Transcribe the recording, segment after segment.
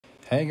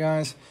Hey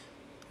guys,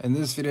 in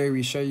this video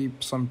we show you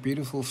some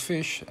beautiful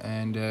fish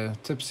and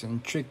tips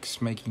and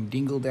tricks making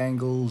dingle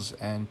dangles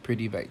and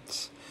pretty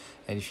baits.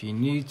 And if you're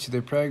new to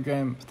the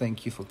program,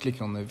 thank you for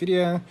clicking on the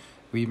video.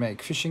 We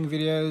make fishing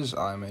videos.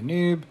 I'm a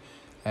noob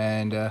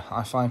and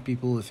I find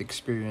people with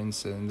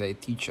experience and they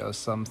teach us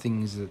some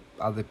things that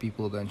other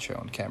people don't show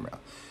on camera.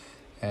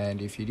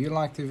 And if you do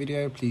like the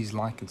video, please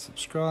like and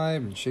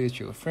subscribe and share it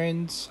to your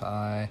friends.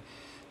 I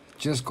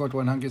just got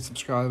 100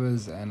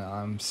 subscribers and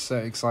I'm so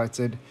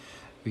excited.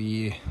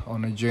 We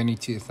on a journey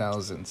to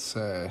 1,000,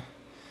 so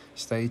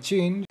stay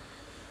tuned.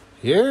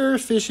 Here,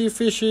 fishy.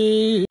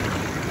 See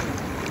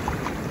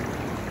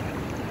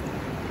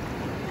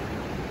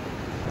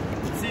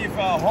if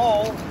our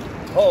hole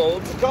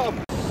holds the cob.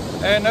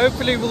 And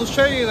hopefully we'll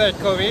show you that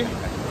cobby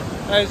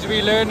as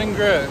we learn and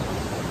grow.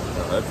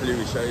 So hopefully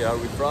we show you how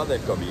we fry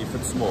that cobby if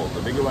it's small. The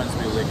bigger ones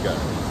we'll let go.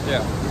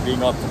 Yeah. We're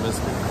being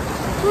optimistic.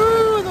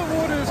 Woo, the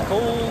water is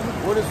cold.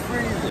 The water's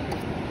freezing.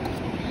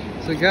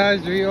 So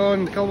guys, we're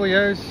on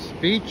Kabeljou's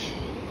beach.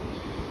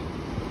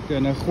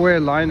 Gonna gooi a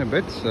line a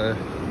bit, so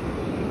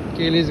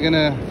Kelly's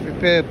gonna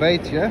prepare a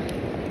bait here.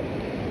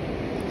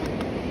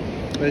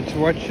 Let's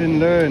watch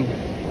and learn.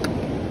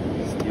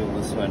 Steal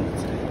this one.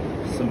 It's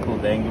a simple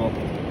dangle.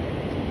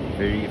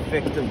 Very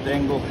effective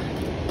dangle.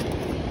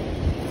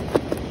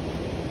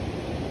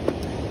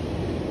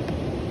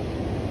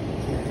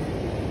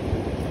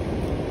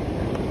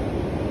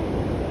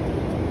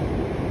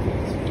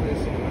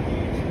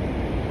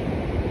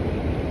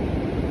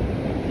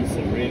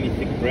 Some really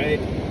thick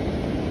braid.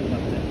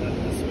 Not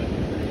this way.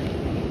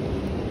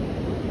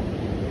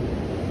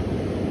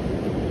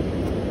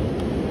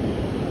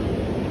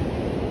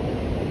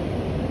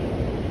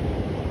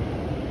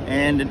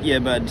 And an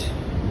earbud.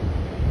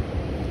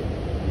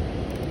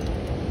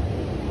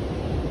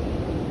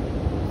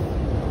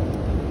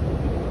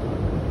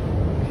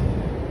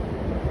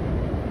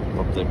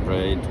 Pop that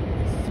braid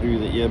through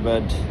the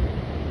earbud.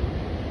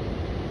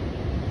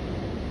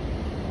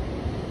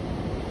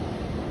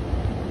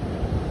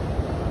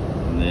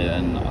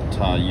 And I'll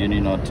tie a uni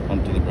knot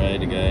onto the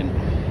braid again,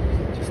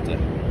 just a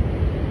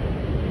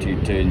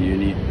 2-turn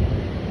uni,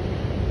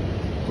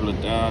 pull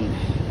it down,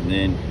 and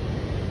then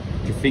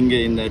put your finger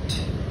in that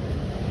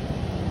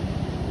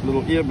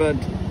little earbud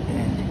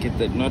and you get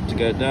that knot to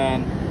go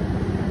down,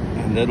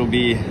 and that'll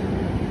be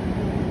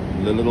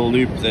the little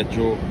loop that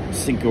your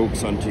sinker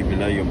hooks onto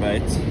below your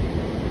bait.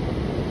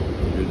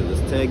 Get rid of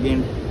this tag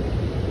in.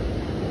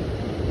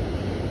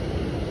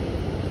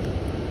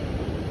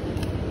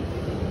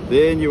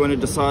 Then you want to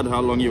decide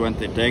how long you want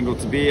that dangle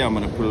to be. I'm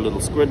going to put a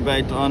little squid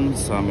bait on,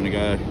 so I'm going to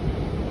go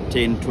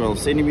 10-12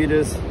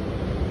 centimeters,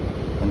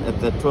 and at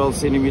that 12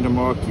 centimeter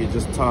mark you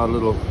just tie a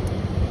little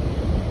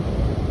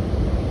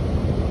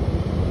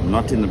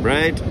knot in the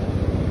braid.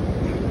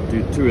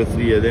 Do 2 or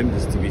 3 of them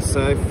just to be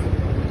safe.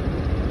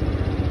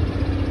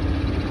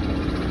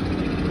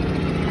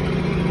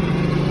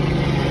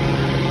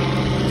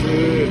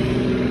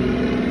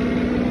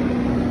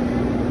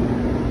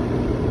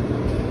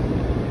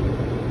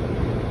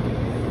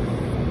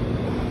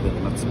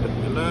 It's a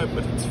bit below,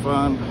 but it's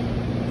fine.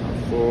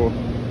 4.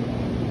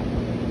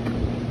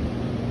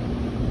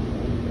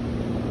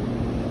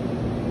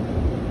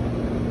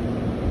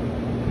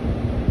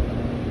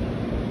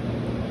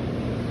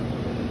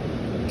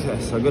 Okay,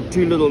 so I've got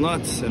 2 little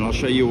knots, and I'll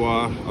show you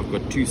why I've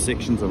got 2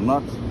 sections of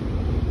knots.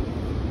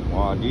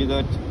 Why I do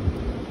that.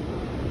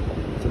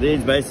 So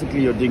there's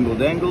basically your dingle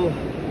dangle.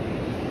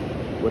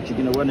 What you're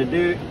going to want to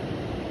do,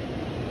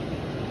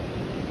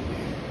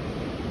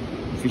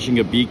 fishing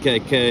a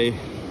BKK.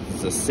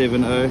 It's a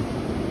 7/0.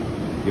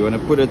 You want to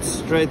put it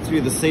straight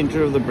through the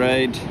center of the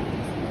braid.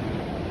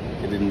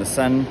 Get it in the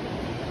sun.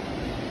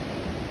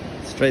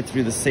 Straight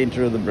through the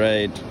center of the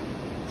braid.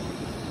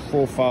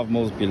 4 or 5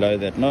 mils below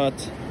that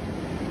knot.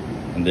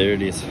 And there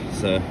it is.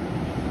 So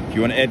if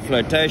you want to add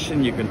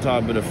flotation, you can tie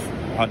a bit of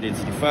high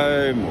density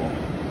foam or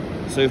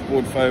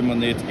surfboard foam on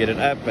there to get it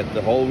up. But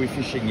the hole we're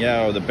fishing here,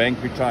 or the bank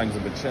we're trying, is a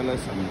bit shallow,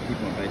 so I'm going to keep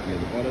my bait near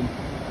the bottom.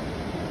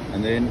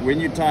 And then when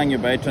you're tying your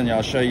bait on,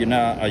 I'll show you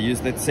now, I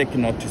use that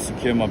second knot to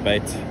secure my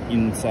bait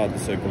inside the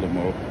circle of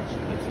moor.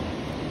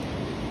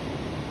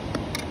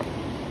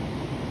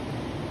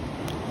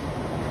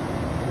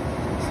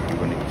 So you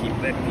want to keep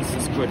that piece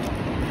of squid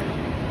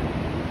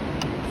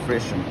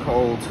fresh and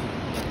cold.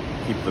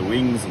 Keep the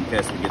wings in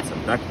case we get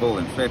some duckbill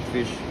and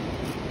flatfish.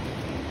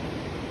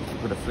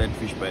 Put a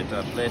flatfish bait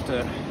out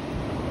later.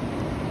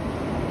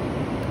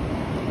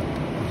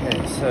 Okay,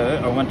 so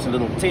I want a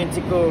little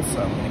tentacle,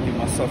 so I'm going to give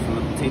myself a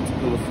little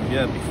tentacle from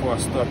here before I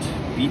start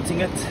beating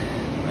it.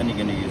 I'm only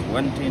going to use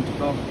 1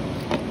 tentacle.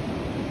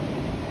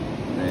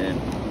 And then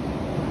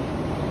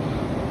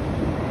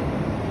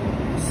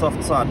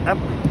soft side up.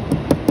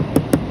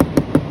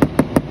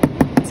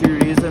 2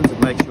 reasons: it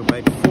makes your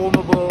bait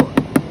formable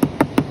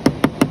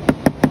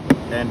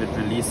and it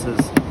releases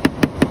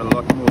a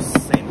lot more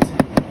scent.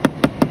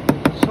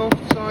 The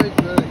soft side,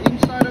 the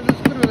inside of the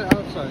squid or the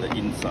outside? The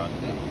inside.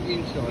 The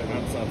inside. The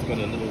outside's got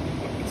a little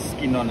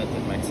skin on it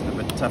that makes it a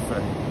bit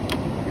tougher.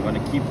 You want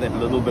to keep that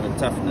little bit of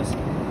toughness.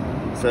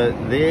 So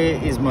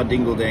there is my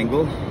dingle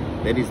dangle.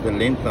 That is the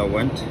length I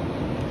want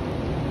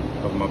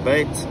of my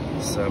bait.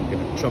 So I'm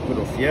going to chop it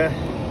off here.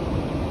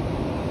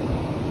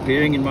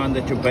 Bearing in mind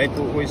that your bait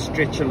will always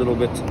stretch a little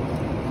bit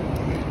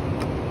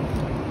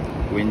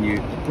when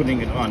you're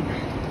putting it on.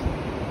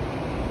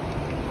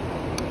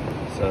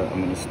 So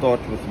I'm going to start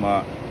with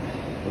my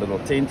little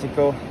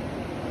tentacle.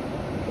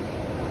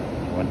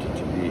 I want it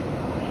to be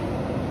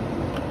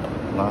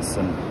nice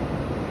and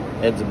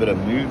adds a bit of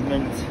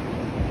movement,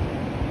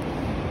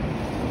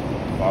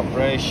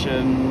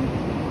 vibration,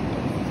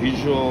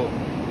 visual,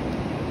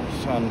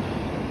 trying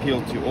to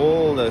appeal to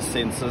all those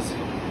senses.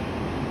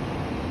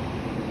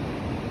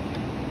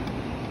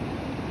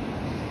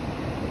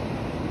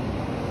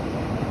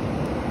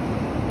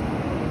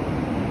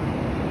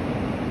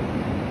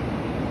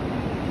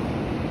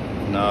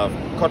 Now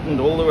I've cottoned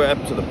all the way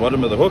up to the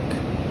bottom of the hook,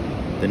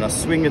 then I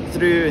swing it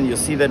through and you'll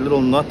see that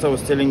little knot I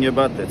was telling you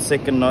about, that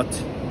second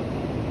knot.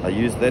 I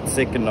use that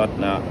second knot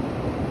now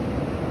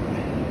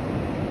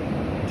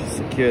to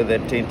secure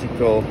that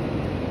tentacle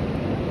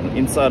on the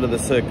inside of the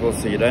circle,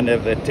 so you don't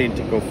have that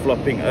tentacle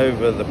flopping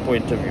over the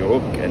point of your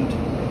hook and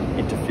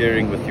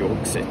interfering with your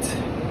hook set.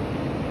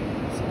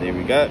 So there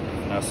we go,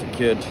 now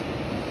secured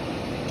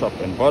top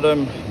and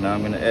bottom. Now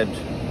I'm going to add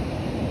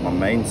my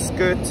main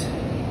skirt.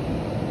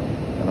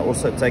 And I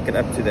also take it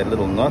up to that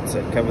little knot, so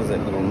it covers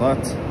that little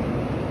knot.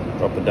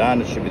 Drop it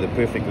down, it should be the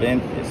perfect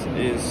length. Yes, it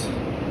is.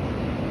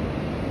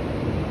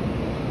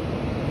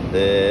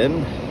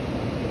 Then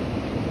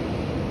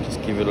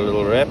just give it a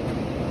little wrap.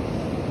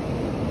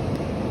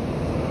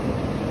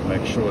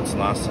 Make sure it's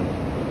nice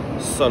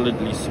and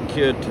solidly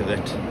secured to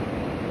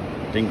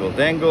that dingle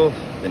dangle.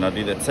 Then I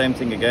do that same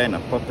thing again.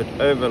 I pop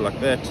it over like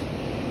that.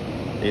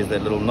 There's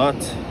that little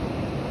knot,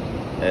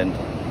 and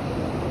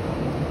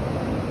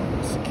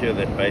secure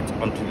that bait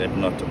onto that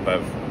knot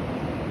above,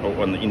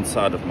 or on the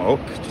inside of my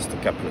hook. Just a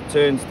couple of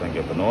turns, don't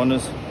go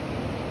bananas.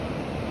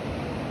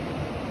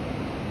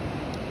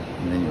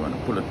 And then you want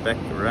to pull it back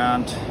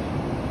around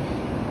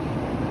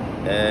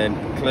and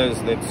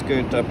close that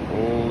skirt up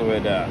all the way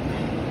down.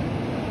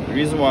 The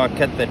reason why I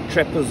cut that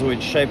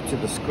trapezoid shape to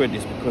the squid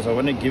is because I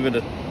want to give it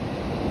a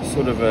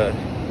sort of a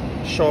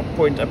sharp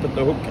point up at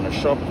the hook and a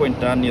sharp point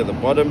down near the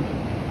bottom.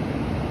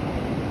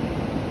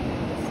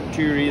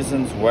 Two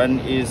reasons. One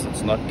is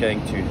it's not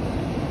going to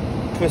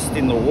twist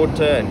in the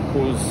water and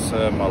cause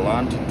my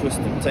line to twist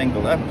and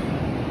tangle up.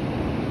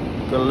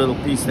 Got a little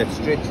piece that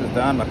stretches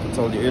down, like I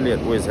told you earlier,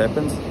 it always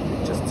happens.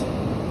 Just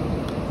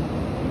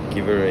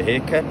give her a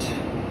haircut.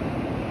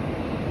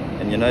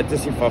 And you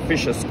notice if I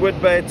fish a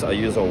squid bait, I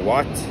use a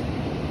white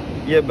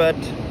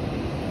earbud,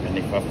 and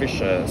if I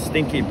fish a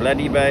stinky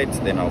bloody bait,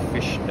 then I'll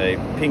fish a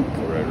pink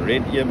or a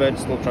red earbud.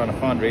 Still trying to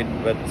find red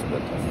bits,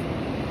 but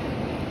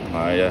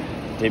my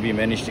Debbie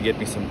managed to get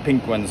me some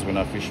pink ones when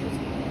I fish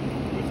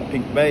with a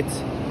pink bait.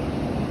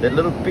 That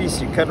little piece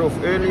you cut off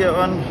earlier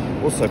on,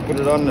 also put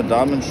it on the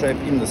diamond shape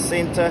in the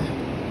center,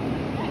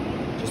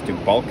 just to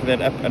bulk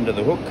that up under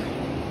the hook.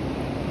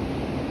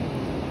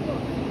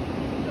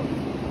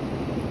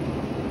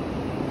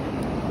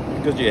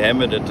 Because you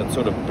hammered it, it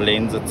sort of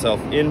blends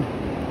itself in.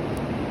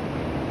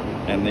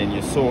 And then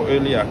you saw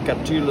earlier I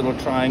cut two little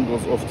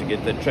triangles off to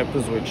get that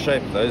trapezoid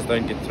shape. Those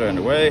don't get thrown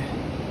away,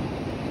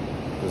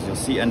 because you'll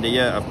see under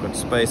here I've got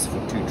space for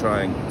two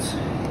triangles,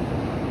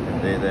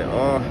 and there they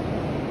are.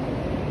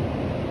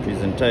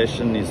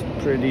 Presentation is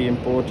pretty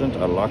important.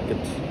 I like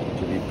it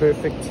to be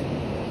perfect.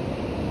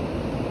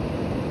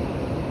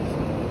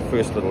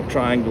 First little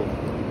triangle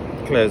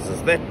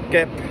closes that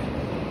gap.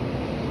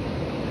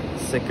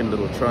 Second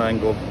little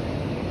triangle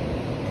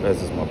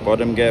closes my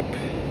bottom gap,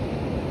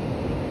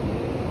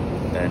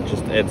 and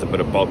just adds a bit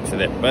of bulk to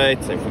that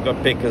bait. So if we've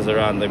got peckers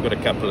around, they've got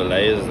a couple of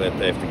layers that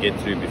they have to get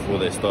through before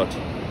they start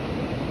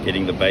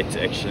getting the bait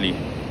to actually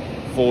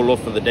fall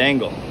off of the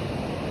dangle.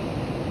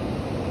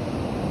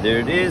 There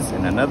it is.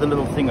 And another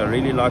little thing I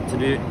really like to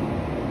do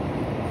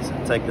is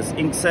take this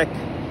ink sac.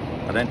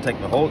 I don't take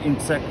the whole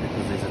ink sac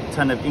because there's a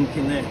ton of ink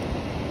in there,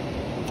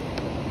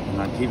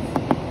 and I give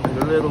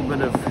it a little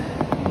bit of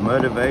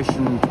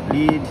motivation to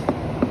bleed.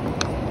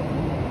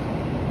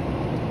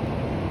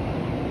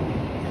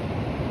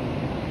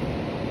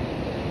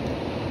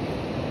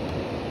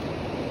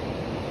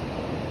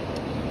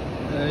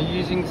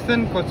 Using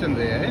thin cotton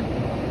there, eh?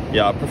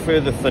 Yeah, I prefer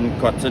the thin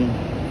cotton.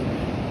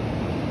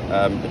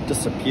 It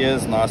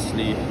disappears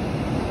nicely.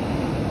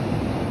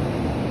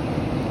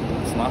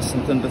 It's nice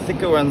and thin. The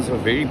thicker ones are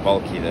very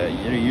bulky though.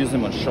 You use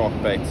them on shark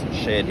baits and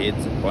shad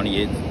heads and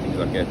bonny heads and things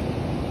like that,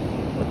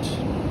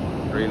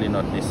 but really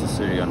not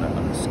necessary on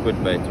a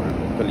squid bait or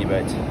a pilly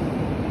bait.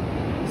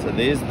 So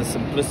there's the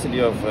simplicity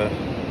of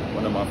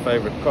one of my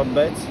favorite cob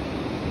baits.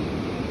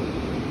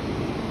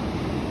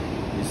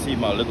 You see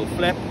my little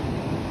flap.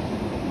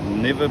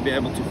 Never be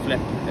able to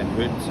flap and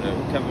hurt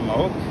or cover my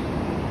hook,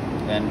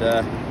 and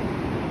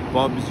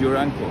Bob's your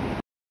uncle.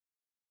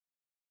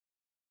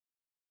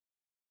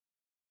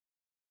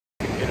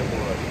 Edible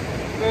rod.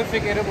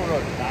 Perfect edible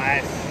rod.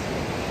 Nice.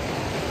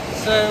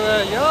 So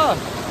yeah,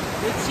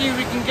 let's see if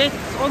we can get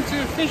onto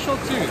a fish or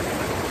two.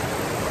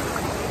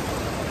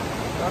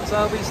 That's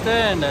how we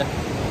stand.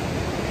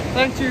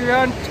 Thanks you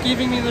around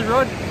giving me the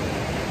rod.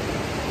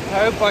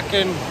 I hope I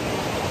can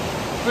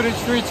put it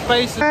through its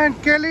paces. And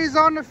Kelly's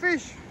on the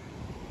fish.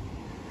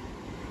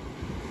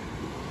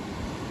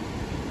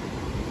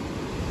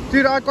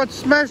 Dude, I got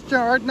smashed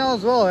right now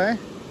as well, eh?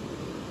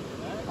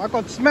 I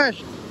got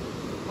smashed.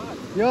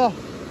 Yeah.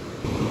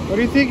 What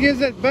do you think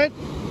is it, bit?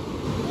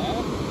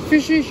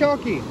 Fishy,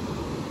 sharky? I'm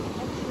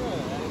not sure.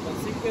 I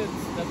think it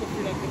doesn't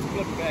feel like it's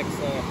flipped back,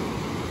 so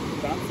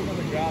bouncing on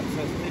the ground,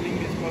 so it's telling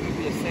me it's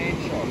probably a sand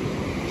shark.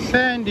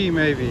 Sandy,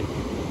 maybe.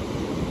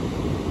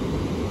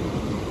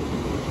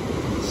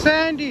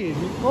 Sandy,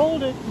 you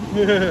called it.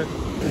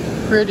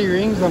 Pretty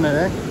rings on it,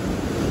 eh?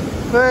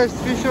 First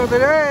fish of the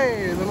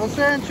day, little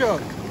sand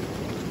shark.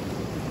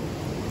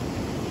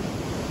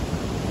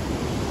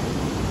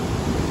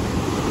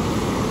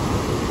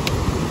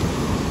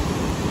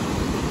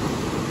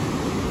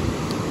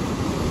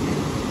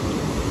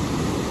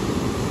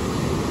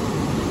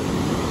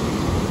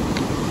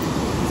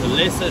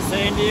 Lesser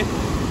sandy,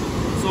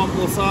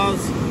 sample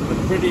size, but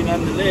pretty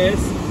nonetheless.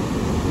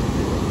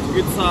 It's a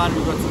good sign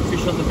we've got some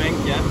fish on the bank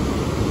here.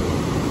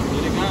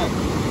 Let it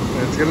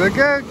go. Let's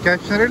go,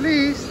 catch and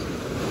release.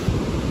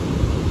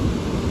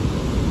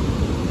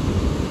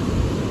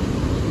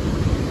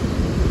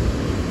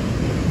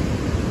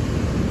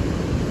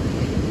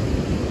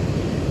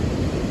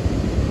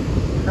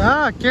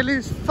 Ah,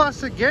 Kelly's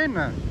fuss again,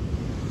 man.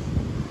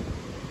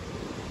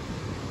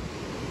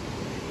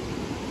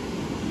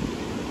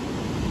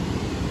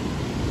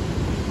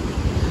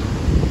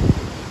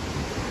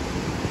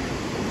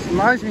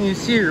 Nice when you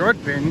see a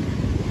rod bend.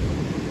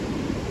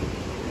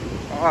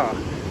 Ah,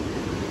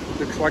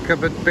 looks like a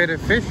bit better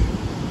fish.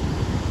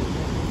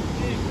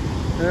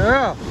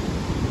 Yeah.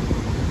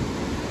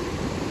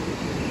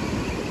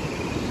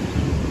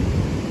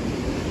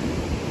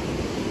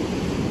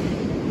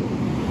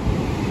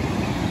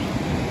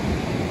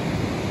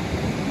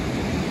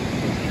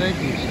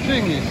 Taking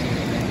stringies.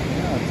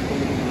 Yeah, it's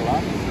called a little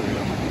line.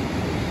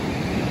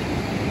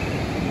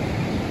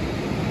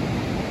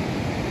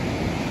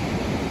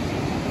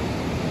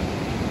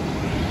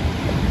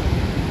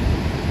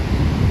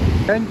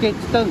 Don't get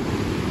stung.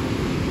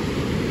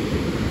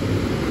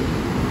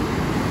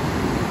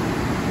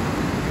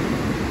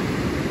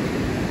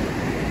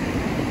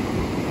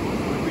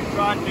 What we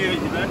try and do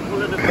is you don't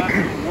pull it above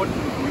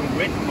your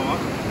wet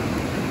mark.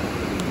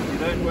 You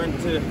don't want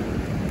the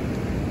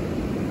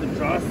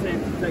dry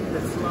sand to take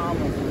the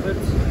slime off of it.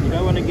 You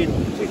don't want to get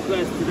too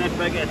close to that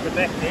bugger at the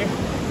back there.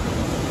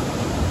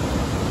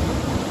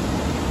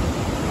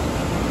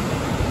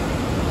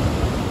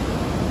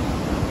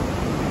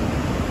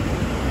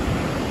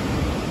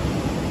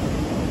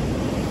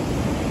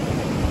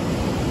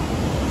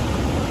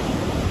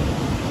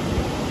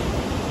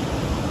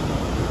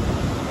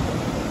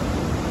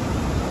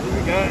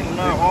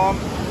 No harm,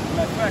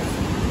 no fuss.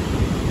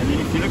 And then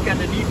if you look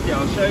underneath there,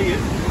 I'll show you.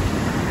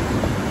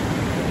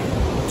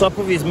 Top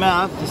of his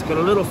mouth, he's got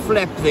a little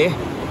flap there,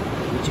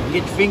 which you can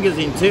get fingers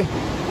into.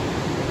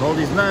 Hold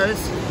his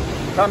nose.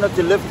 Try not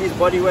to lift his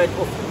body weight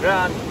off the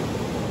ground.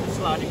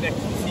 Slide him back to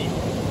the sea.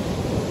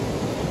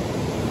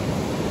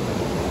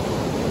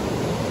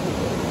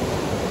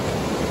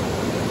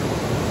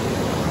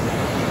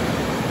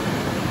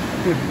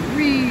 Good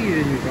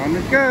read, and on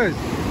it goes.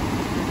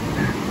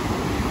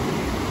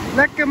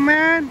 Lekker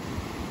man!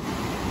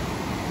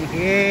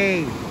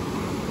 Hey!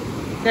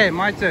 Okay,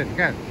 my turn.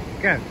 Go,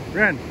 go,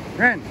 run,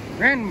 run,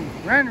 run,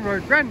 run,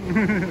 Rod, run!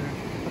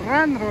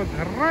 Run, Rod,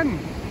 run!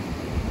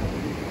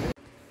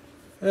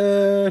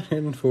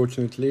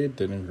 Unfortunately, it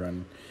didn't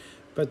run.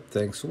 But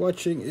thanks for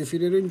watching. If you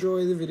did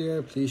enjoy the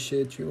video, please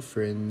share it to your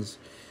friends.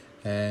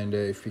 And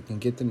if we can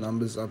get the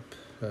numbers up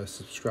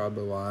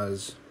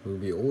subscriber-wise, it will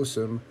be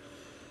awesome.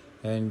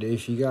 And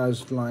if you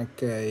guys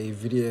like a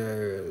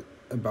video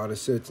about a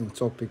certain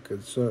topic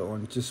and so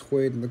on, just put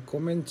it in the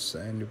comments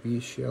and we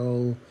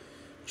shall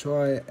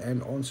try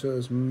and answer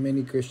as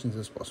many questions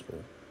as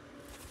possible.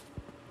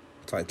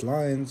 Tight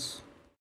lines.